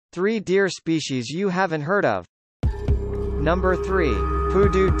3 deer species you haven't heard of. Number 3.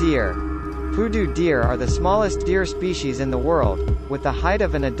 Pudu deer. Pudu deer are the smallest deer species in the world, with the height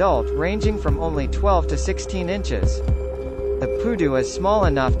of an adult ranging from only 12 to 16 inches. The pudu is small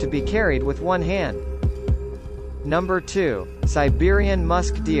enough to be carried with one hand. Number 2. Siberian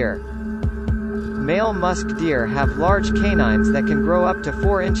musk deer. Male musk deer have large canines that can grow up to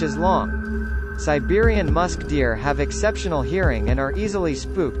 4 inches long. Siberian musk deer have exceptional hearing and are easily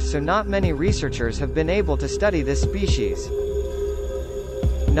spooked, so not many researchers have been able to study this species.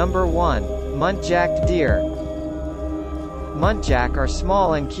 Number 1. Muntjac deer. Muntjac are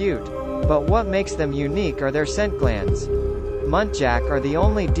small and cute. But what makes them unique are their scent glands. Muntjac are the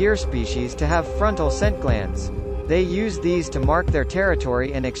only deer species to have frontal scent glands. They use these to mark their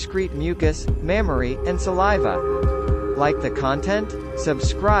territory and excrete mucus, mammary, and saliva. Like the content?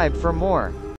 Subscribe for more.